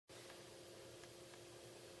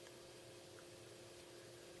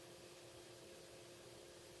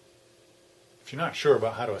If you're not sure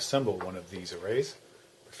about how to assemble one of these arrays,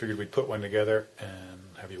 I figured we'd put one together and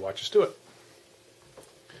have you watch us do it.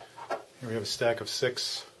 Here we have a stack of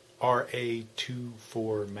 6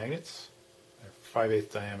 RA24 magnets. They're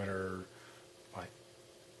 5/8 diameter by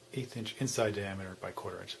 1/8 inch inside diameter by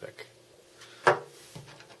 1/4 inch thick. A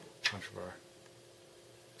bunch of our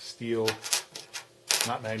steel,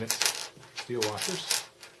 not magnets, steel washers.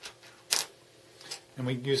 And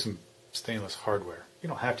we use some stainless hardware. You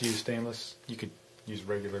don't have to use stainless. You could use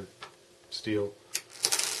regular steel.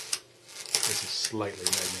 This is slightly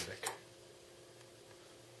magnetic.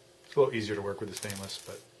 It's a little easier to work with the stainless,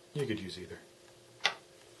 but you could use either.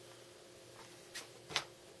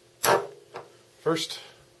 First,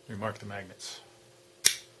 we mark the magnets.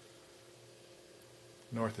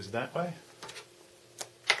 North is that way.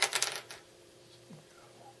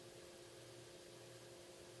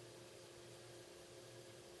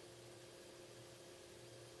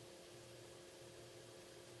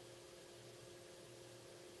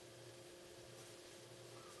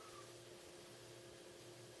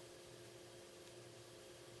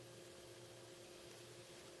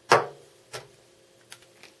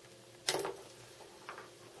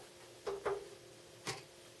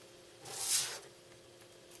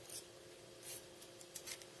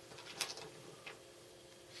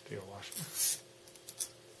 Steel washer.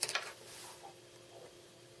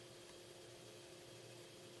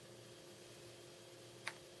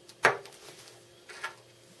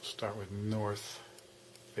 Start with north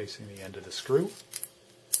facing the end of the screw.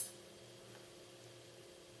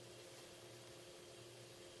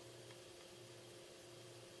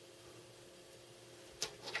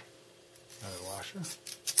 Another washer.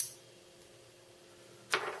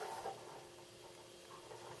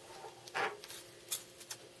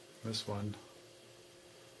 This one,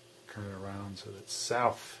 turn it around so that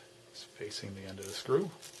south is facing the end of the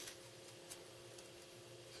screw.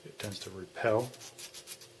 See, it tends to repel.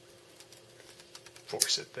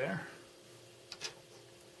 Force it there.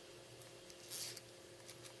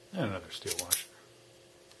 And another steel washer.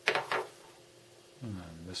 And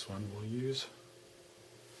then this one we'll use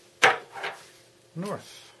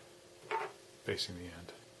north, facing the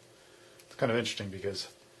end. It's kind of interesting because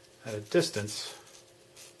at a distance,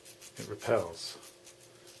 it repels.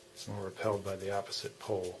 It's more repelled by the opposite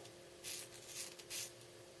pole.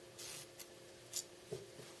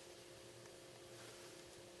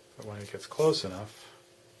 But when it gets close enough,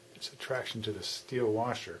 its attraction to the steel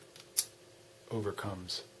washer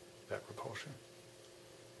overcomes that repulsion.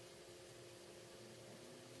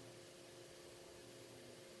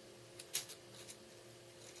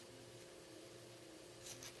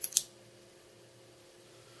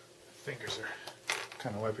 Fingers are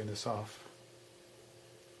kind of wiping this off.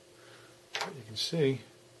 But you can see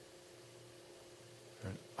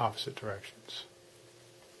they're in opposite directions.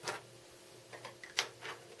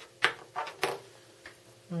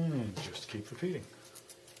 And just keep repeating.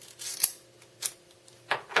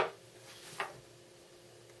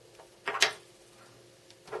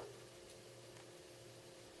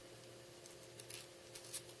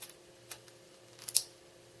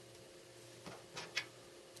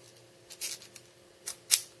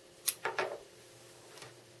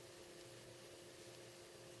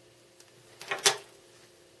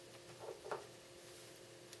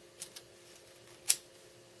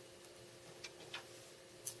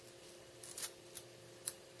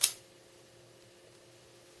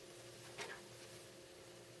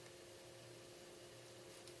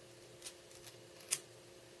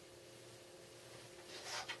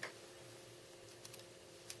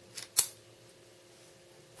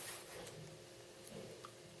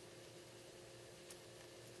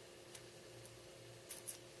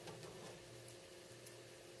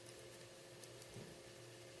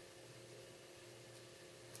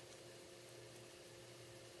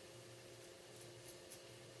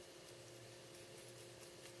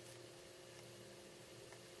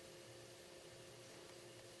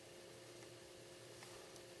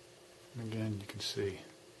 Again, you can see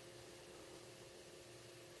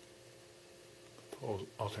the poles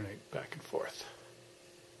alternate back and forth.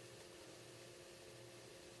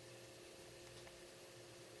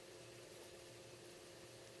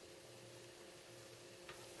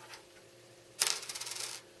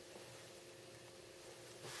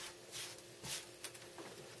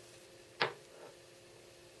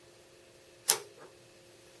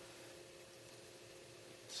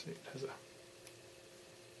 See, it has a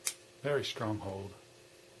very strong hold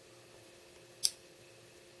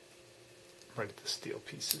right at the steel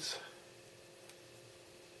pieces.